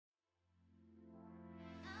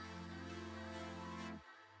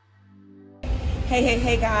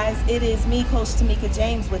Hey guys, it is me, Coach Tamika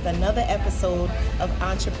James, with another episode of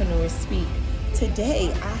Entrepreneurs Speak.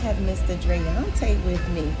 Today, I have Mr. Dreante with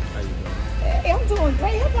me. How you doing? Hey, I'm doing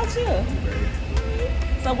great. How about you? Great.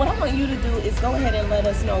 So what I want you to do is go ahead and let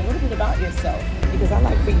us know a little bit about yourself, because I'd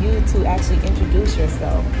like for you to actually introduce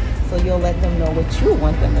yourself so you'll let them know what you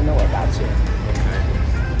want them to know about you. Okay.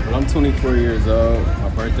 Well, I'm 24 years old. My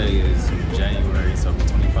birthday is in January, so I'll be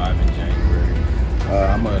 25 in January.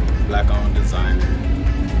 I'm a black-owned designer.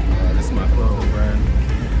 This is my clothing brand.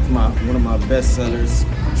 It's one of my best sellers,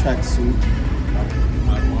 tracksuit.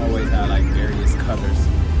 I've always had like various colors.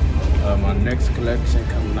 My next collection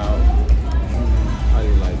coming out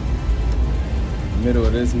probably like middle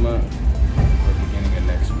of this month or beginning of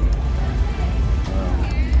next month.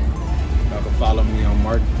 Y'all can follow me on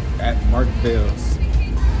Mark Bales.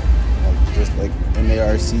 Just like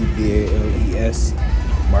MarcBales.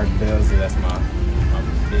 Mark Bales, that's my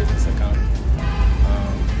business account.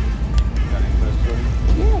 Got any questions for me?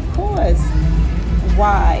 Yeah, of course.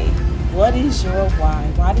 Why? What is your why?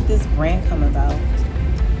 Why did this brand come about?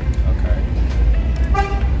 Okay.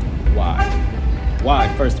 Why?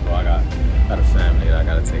 First of all, I got a family that I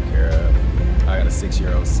got to take care of. I got a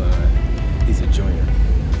 6-year-old son. He's a junior.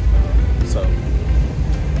 So,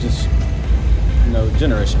 just,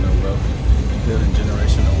 generational wealth. Building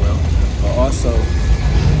generational wealth. But also,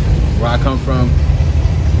 where I come from,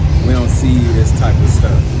 we don't see this type of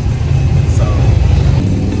stuff. So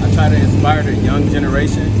I try to inspire the young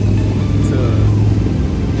generation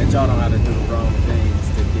that y'all don't have to do the wrong things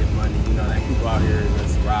to get money. That people out here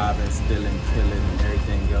just robbing, stealing, killing, and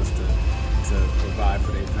everything else to provide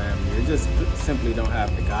for their family. They just simply don't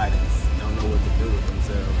have the guidance, don't know what to do with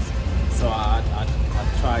themselves. So I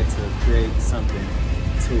try to create something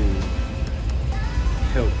to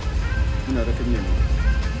help, the community.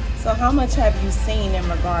 So how much have you seen in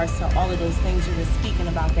regards to all of those things you were speaking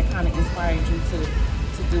about that kind of inspired you to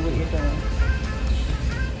do what you're doing?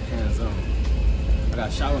 Hands-on. I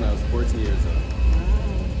got shot when I was 14 years old. Wow.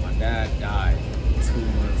 My dad died 2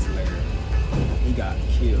 months later. He got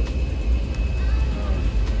killed.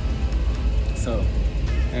 So,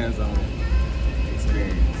 hands-on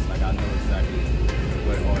experience. Like, I know exactly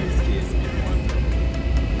what all these kids be going through.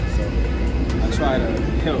 So, I try to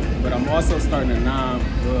help, but I'm also starting a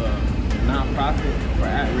non-profit for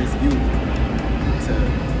at-risk youth to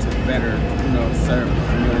better, serve the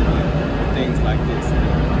community and things like this.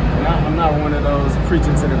 And I'm not one of those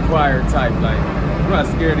preaching to the choir type, like, I'm not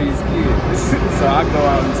scared of these kids. So I go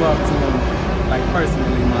out and talk to them, like,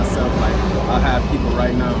 personally myself. Like, I have people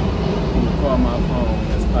right now who call my phone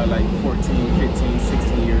that's probably like 14, 15,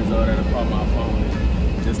 16 years old that'll call my phone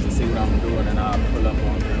just to see what I'm doing, and I'll pull up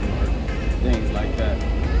on them or things like that.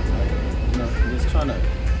 I'm just trying to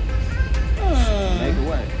make a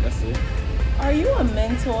way. That's it. Are you a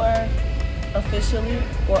mentor officially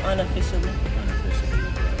or unofficially? Unofficially,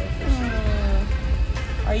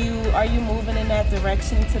 officially. Are you moving in that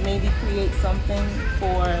direction to maybe create something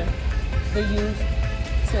for the youth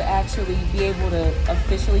to actually be able to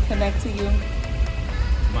officially connect to you?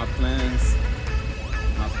 My plans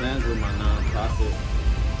with my nonprofit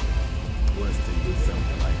was to do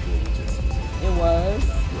something like what we just was. It was?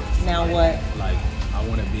 Yes. Now what? Like, I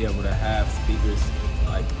want to be able to have speakers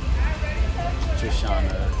like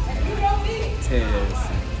Trishana, Tez,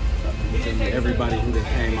 everybody who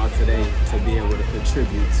came out today to be able to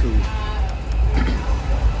contribute to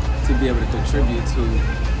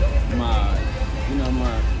my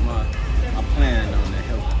plan on to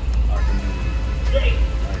help our community.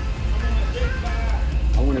 Like,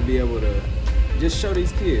 I want to be able to just show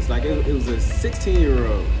these kids. Like, it was a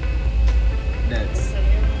 16-year-old that's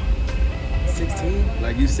 16.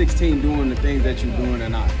 Like, you 16 doing the things that you're doing,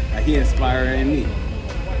 and he inspiring me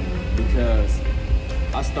because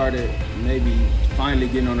I started maybe finally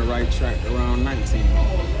getting on the right track around 19. You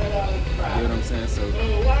know what I'm saying? So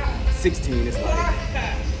 16 is like,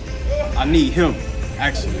 I need him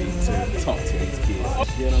actually to talk to these kids.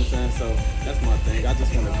 You know what I'm saying? So that's my thing. I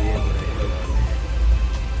just want to be able to help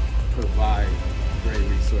provide great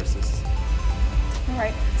resources. All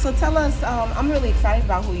right. So tell us, I'm really excited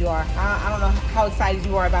about who you are. I don't know how excited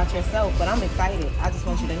you are about yourself, but I'm excited. I just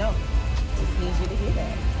want you to know. Just need you to hear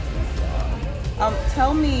that. So,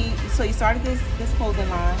 tell me, so you started this clothing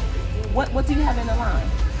line. What do you have in the line?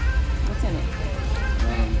 What's in it?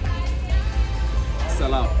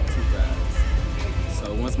 Sell out too fast.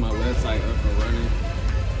 So once my website up and running,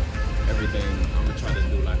 everything, I'm gonna try to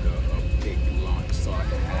do like a big launch so I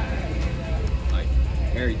can have like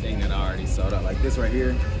everything that I already sold out. Like this right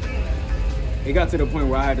here, it got to the point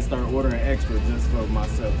where I had to start ordering extra just for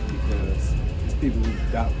myself because it's people who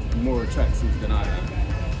got more tracksuits than I have.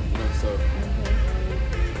 You know, so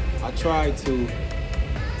I try to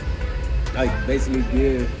like basically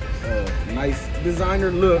give a nice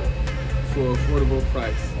designer look for affordable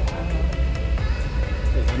price.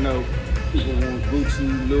 Because I know people want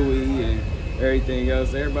Gucci, Louis, and everything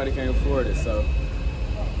else. Everybody can't afford it, so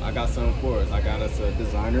I got something for us. I got us a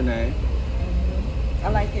designer name. I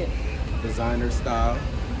like it. Designer style.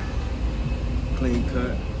 Clean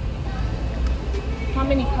cut. How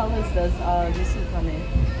many colors does your suit come in?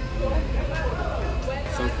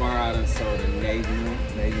 So far I done sold a navy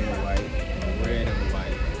and white, red and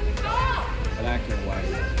white, black and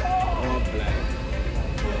white, all black,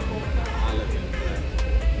 olive and black.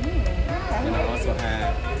 Okay. And I also had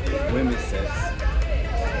women's sets. I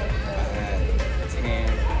had tan,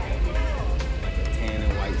 like a tan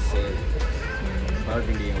and white set,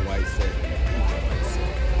 burgundy and white set, and a pink and white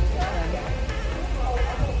set.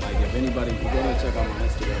 Like if anybody, if you go and check out my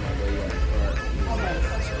Instagram, I'll go you on the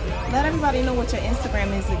card. Let everybody know what your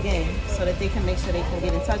Instagram is again, so that they can make sure they can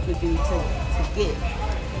get in touch with you to get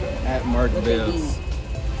At Mark what they need. Bells.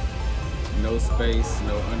 No space,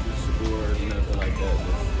 no underscore, nothing like that.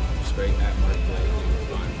 Just straight at Mark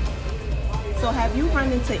Bells. So have you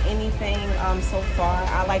run into anything so far?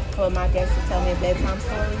 I like for my guests to tell me a bedtime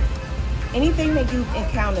story. Anything that you've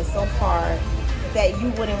encountered so far that you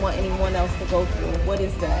wouldn't want anyone else to go through? What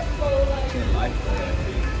is that? In life,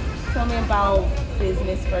 Tell me about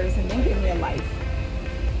business first and then give me a life.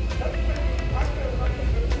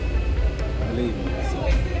 believe in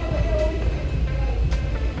yourself.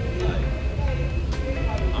 Like,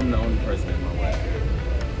 I'm the only person in my way.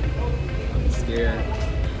 I'm scared.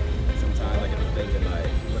 Sometimes I get to thinking like,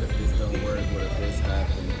 what if this don't work? What if this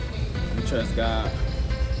happens? You trust God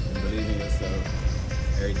and believe in yourself.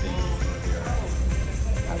 Everything is gonna be alright.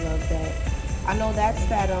 I love that. I know that's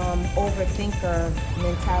that overthinker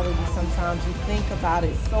mentality. Sometimes you think about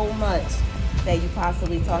it so much that you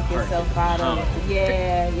possibly talk yourself out of it.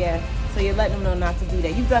 Yeah. So you're letting them know not to do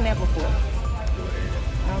that. You've done that before.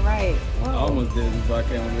 All right. I Well, almost did before I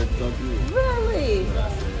came over here to talk to you. really? But I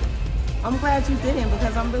said, I'm glad you didn't,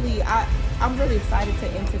 because I'm really excited to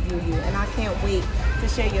interview you, and I can't wait to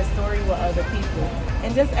share your story with other people.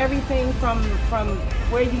 And just everything from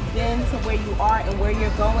where you've been to where you are and where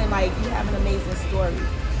you're going, like, you have an amazing story.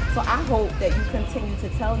 So I hope that you continue to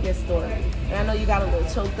tell your story. And I know you got a little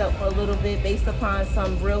choked up for a little bit based upon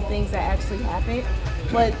some real things that actually happened.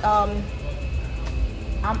 But I'm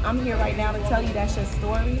here right now to tell you that's your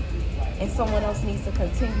story, and someone else needs to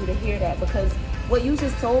continue to hear that, because what you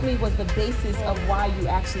just told me was the basis of why you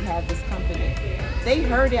actually have this company. They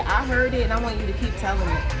heard it, I heard it, and I want you to keep telling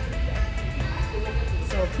it.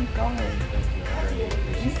 So keep going.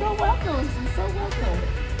 You're so welcome. You're so welcome.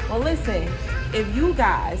 Well, listen, if you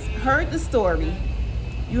guys heard the story,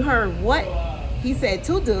 you heard what he said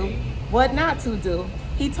to do, what not to do.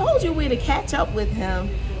 He told you where to catch up with him.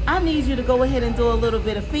 I need you to go ahead and do a little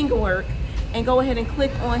bit of finger work and go ahead and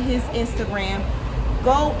click on his Instagram.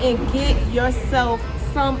 Go and get yourself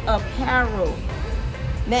some apparel.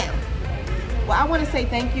 Now, well, I want to say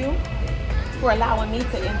thank you for allowing me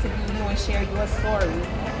to interview you and share your story.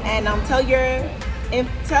 And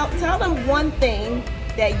tell them one thing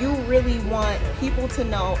that you really want people to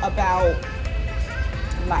know about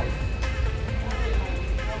life.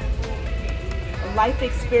 A life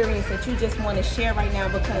experience that you just want to share right now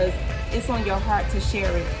because it's on your heart to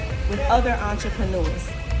share it with other entrepreneurs.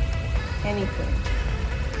 Anything.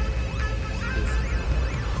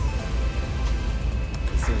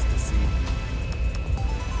 Consistency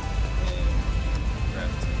and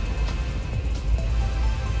gratitude.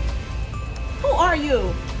 Who are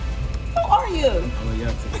you? Who are you? I'm a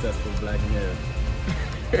young, successful black male.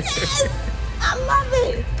 Yes! I love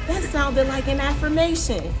it. That sounded like an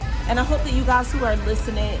affirmation. And I hope that you guys who are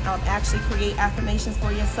listening actually create affirmations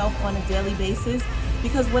for yourself on a daily basis,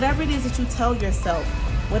 because whatever it is that you tell yourself,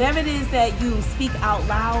 whatever it is that you speak out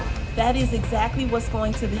loud, that is exactly what's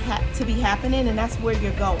going to be happening, and that's where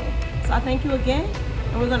you're going. So I thank you again,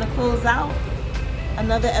 and we're going to close out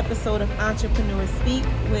another episode of Entrepreneur Speak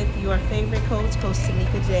with your favorite coach, Coach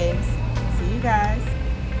Tamika James. See you guys.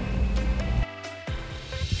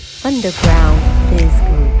 Underground Biz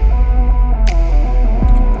Group.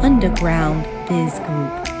 Underground Biz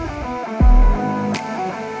Group.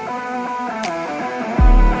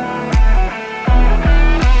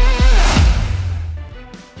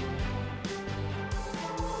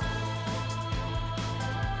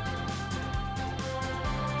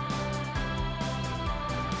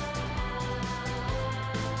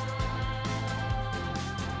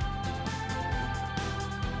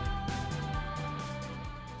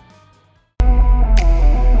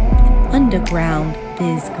 Underground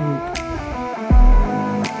Biz Group.